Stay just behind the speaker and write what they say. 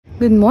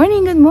Good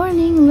morning, good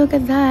morning. Look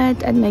at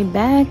that. At my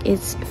back,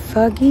 it's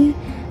foggy.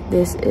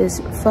 This is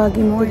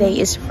foggy morning. Today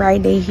is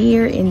Friday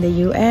here in the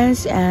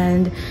US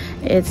and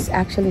it's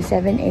actually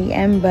 7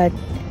 a.m. but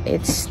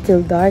it's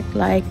still dark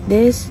like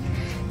this.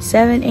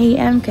 7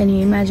 a.m. Can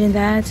you imagine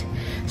that?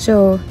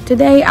 So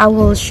today I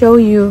will show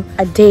you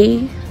a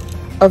day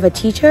of a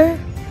teacher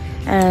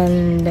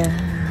and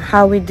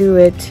how we do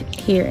it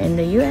here in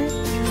the US.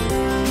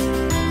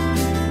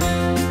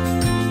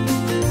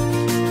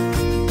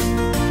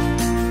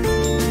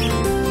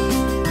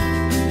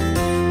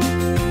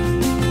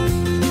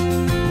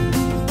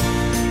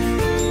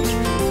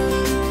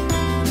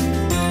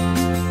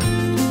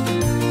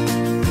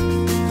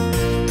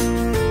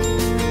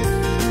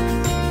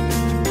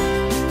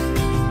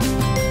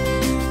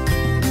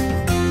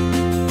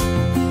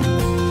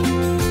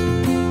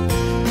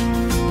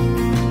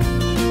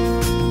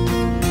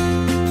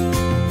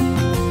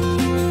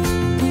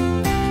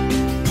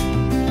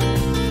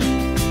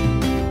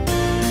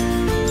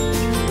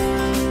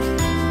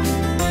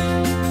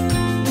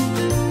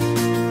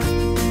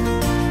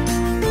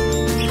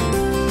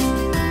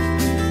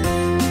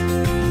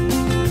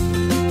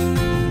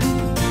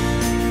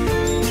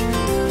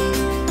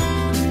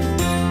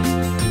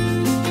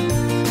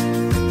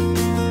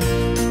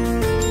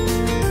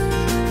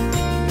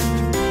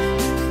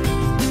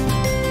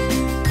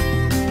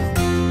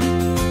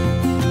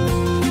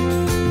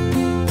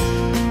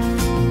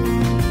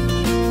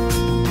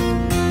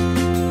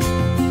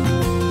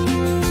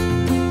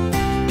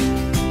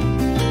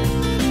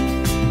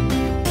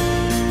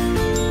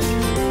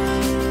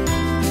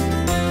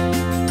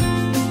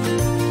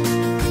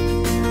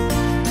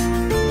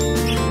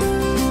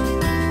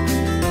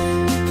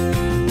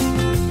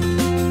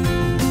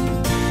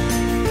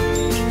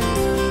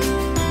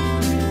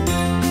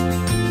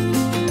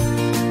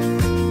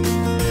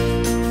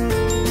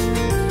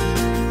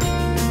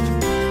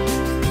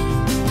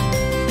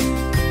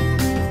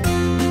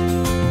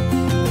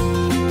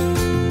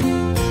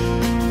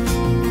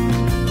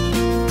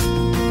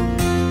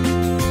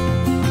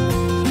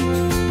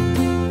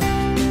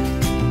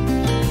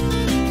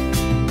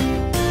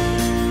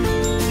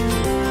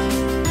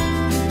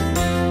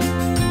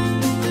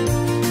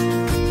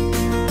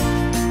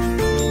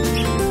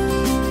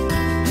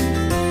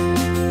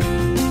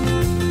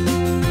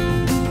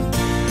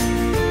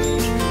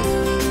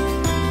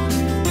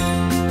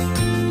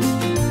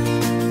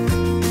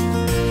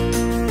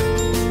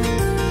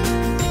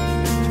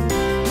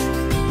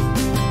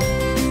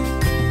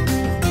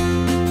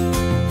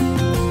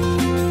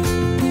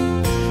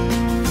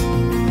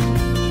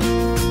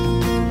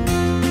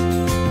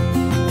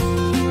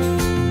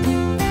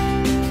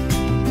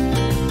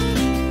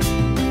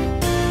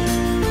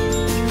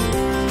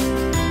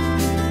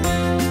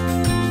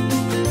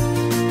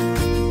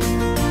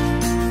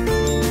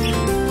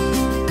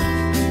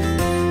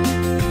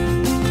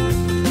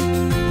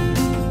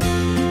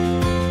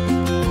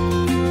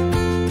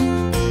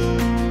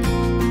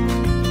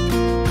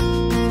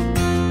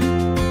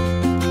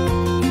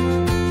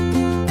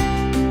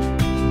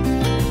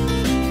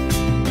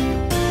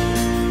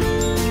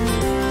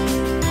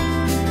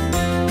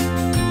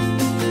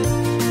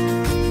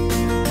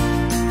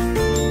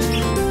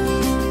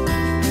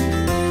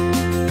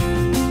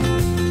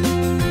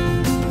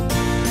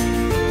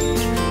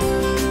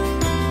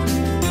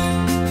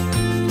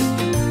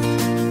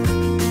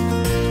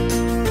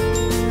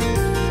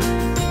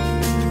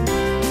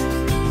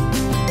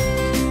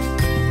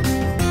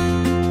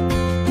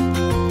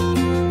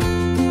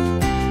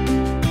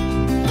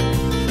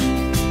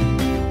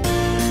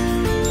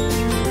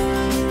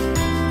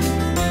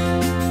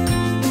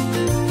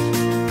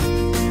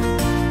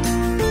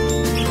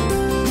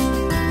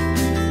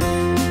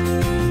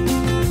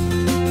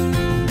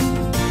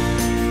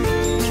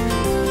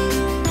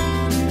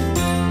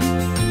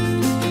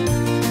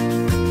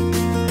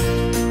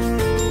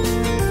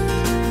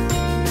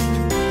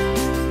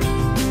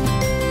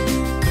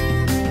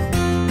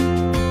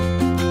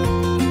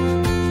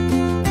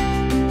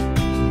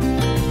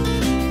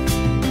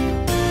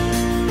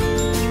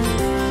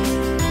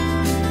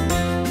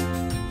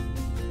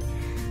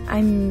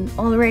 I'm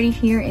already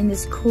here in the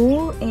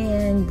school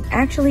and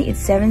actually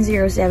it's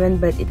 7:07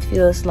 but it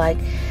feels like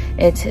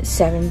it's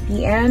 7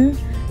 p.m.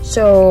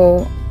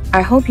 So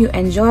I hope you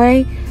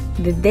enjoy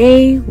the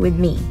day with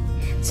me.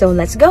 So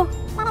let's go.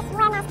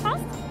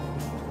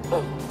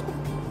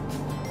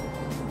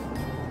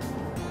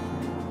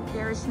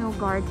 There is no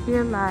guard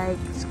here like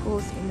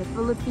schools in the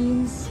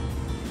Philippines.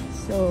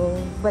 So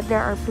but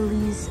there are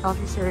police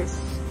officers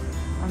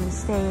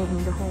staying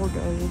the whole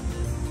day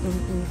in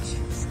each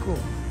school.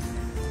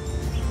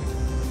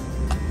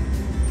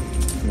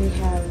 We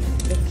have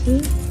the key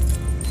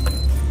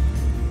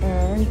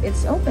and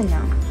it's open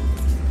now.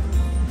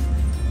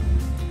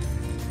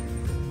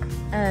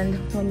 And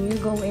when you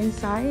go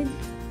inside,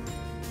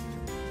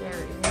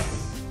 there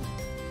is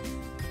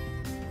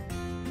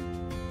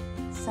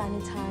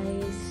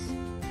sanitize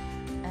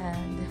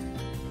and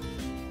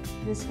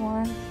this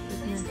one.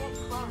 Please get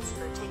clothes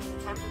for taking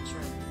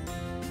temperature.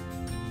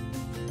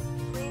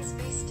 Please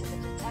face to the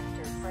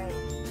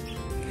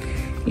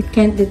It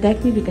can't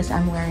detect me because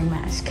I'm wearing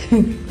mask.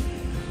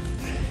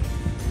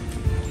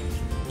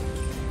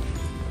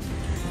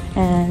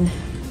 And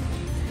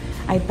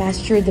I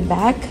passed through the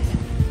back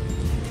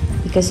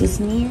because it's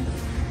near.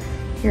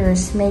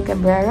 Here's May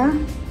Cabrera,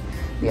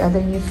 the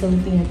other new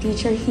Filipino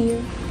teacher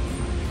here.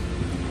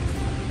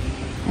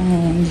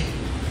 And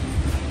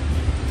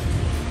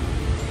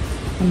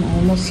I'm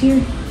almost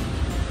here.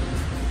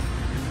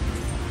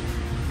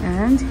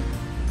 And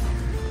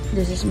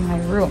this is my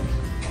room.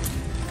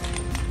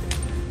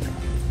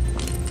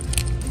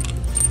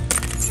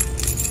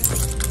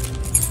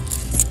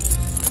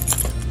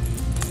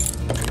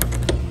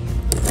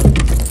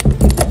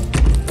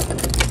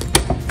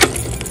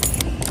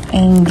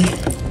 And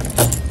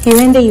here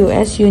in the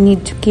US, you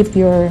need to keep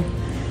your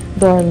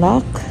door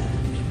locked.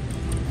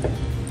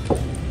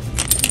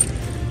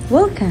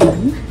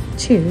 Welcome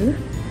to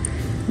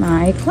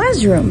my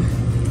classroom.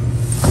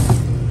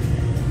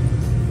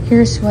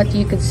 Here's what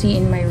you could see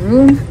in my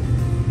room.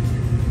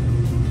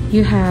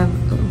 You have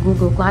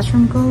Google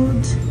Classroom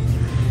codes.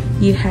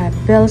 You have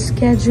bell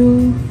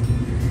schedule,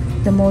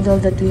 the model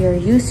that we are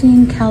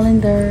using,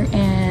 calendar,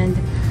 and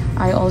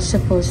I also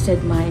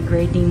posted my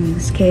grading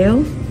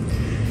scale.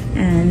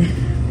 And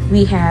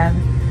we have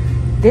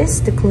this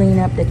to clean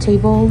up the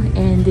table,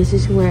 and this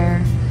is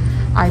where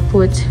I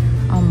put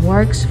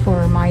works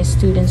for my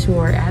students who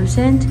are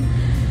absent.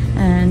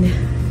 And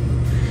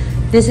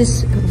this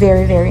is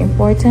very, very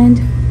important.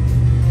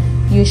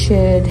 You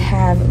should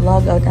have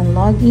logout and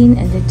login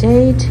and the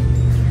date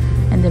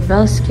and the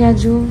bell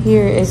schedule.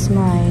 Here is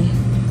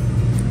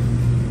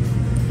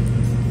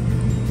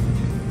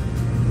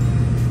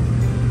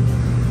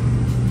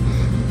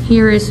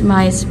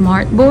my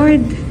smart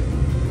board.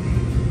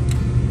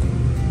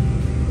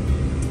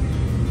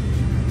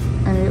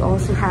 And we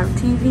also have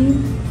TV.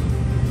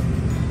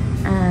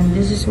 And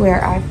this is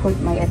where I put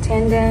my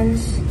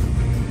attendance.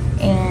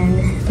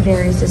 And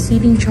there is a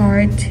seating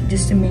chart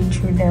just to make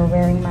sure they're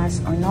wearing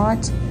masks or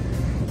not.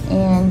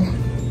 And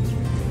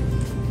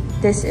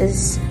this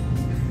is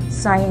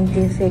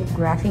scientific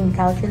graphing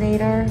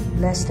calculator.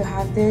 Blessed to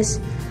have this.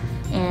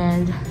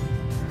 And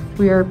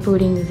we are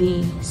putting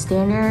the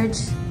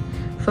standards,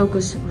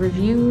 focus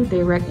review,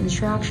 direct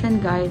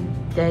instruction,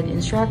 guided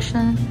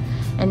instruction,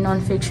 and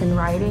non-fiction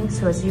writing.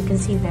 So as you can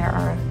see, there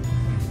are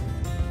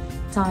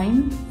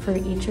time for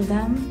each of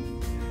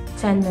them.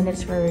 10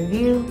 minutes for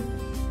review,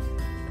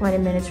 20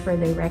 minutes for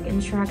direct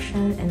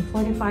instruction, and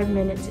 45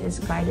 minutes is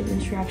guided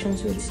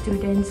instructions with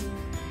students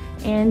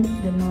and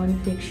the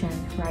non-fiction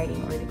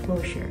writing or the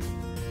closure.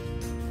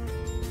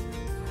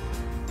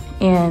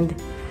 And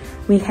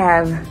we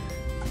have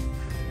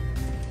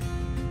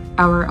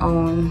our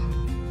own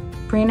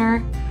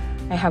printer.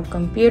 I have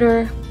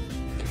computer.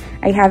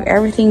 I have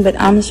everything, but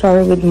I'm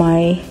sorry with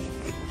my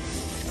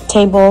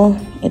table.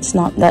 It's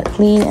not that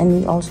clean.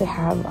 And we also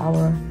have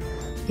our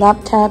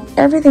laptop.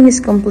 Everything is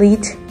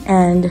complete,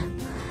 and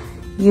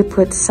you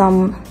put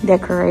some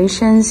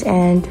decorations,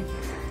 and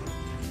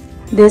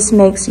this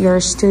makes your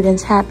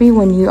students happy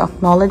when you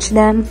acknowledge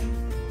them.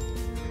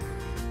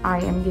 I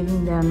am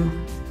giving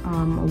them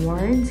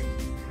awards,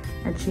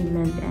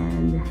 achievement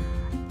and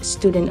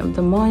student of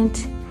the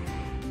month.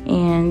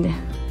 And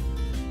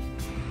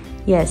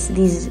yes,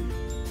 this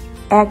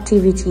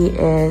activity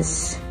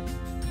is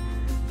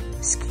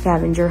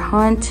scavenger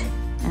hunt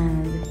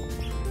and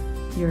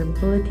your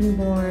bulletin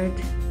board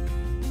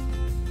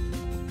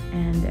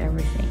and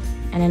everything.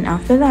 And then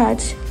after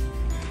that,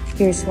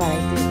 here's what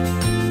I do.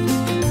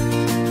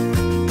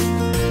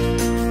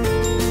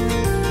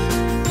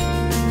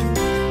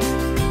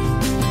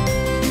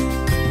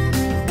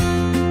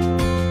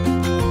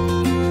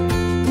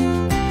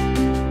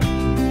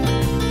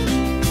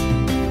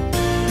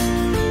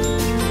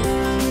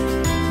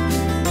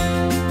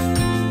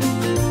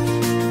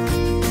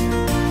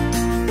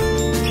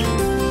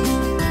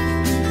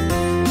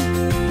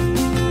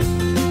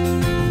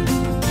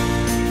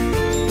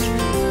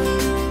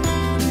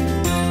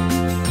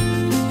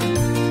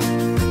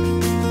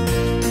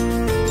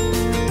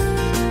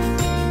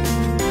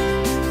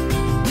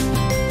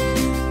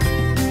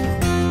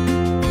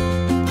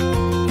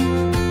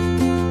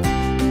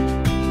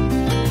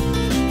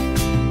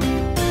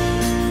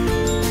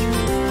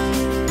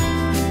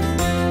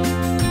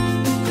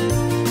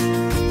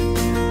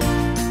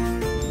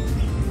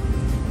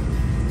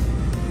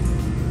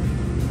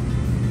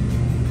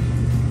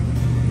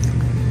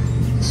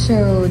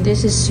 So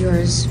this is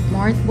your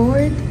smart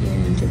board,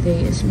 and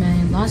today is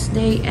my last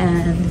day.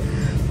 And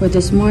for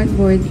the smart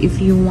board, if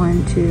you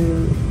want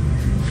to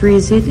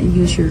freeze it and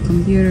use your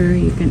computer,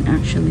 you can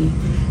actually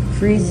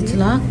freeze it. It's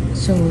locked,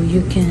 so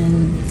you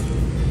can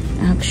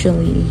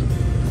actually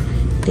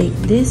take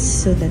this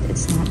so that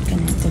it's not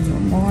connected no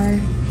more,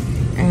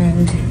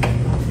 and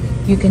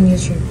you can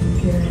use your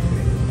computer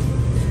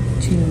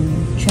to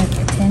check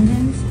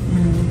attendance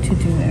and to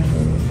do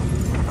everything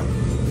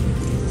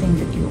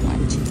that you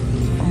want.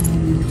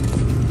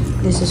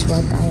 This is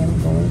what I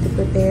am going to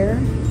prepare,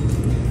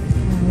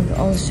 and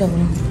also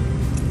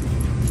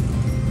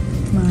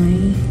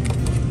my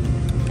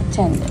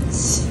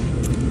attendance.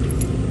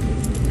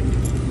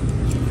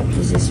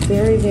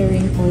 very, very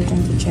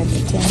important to check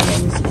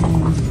attendance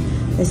and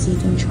the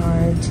seating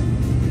chart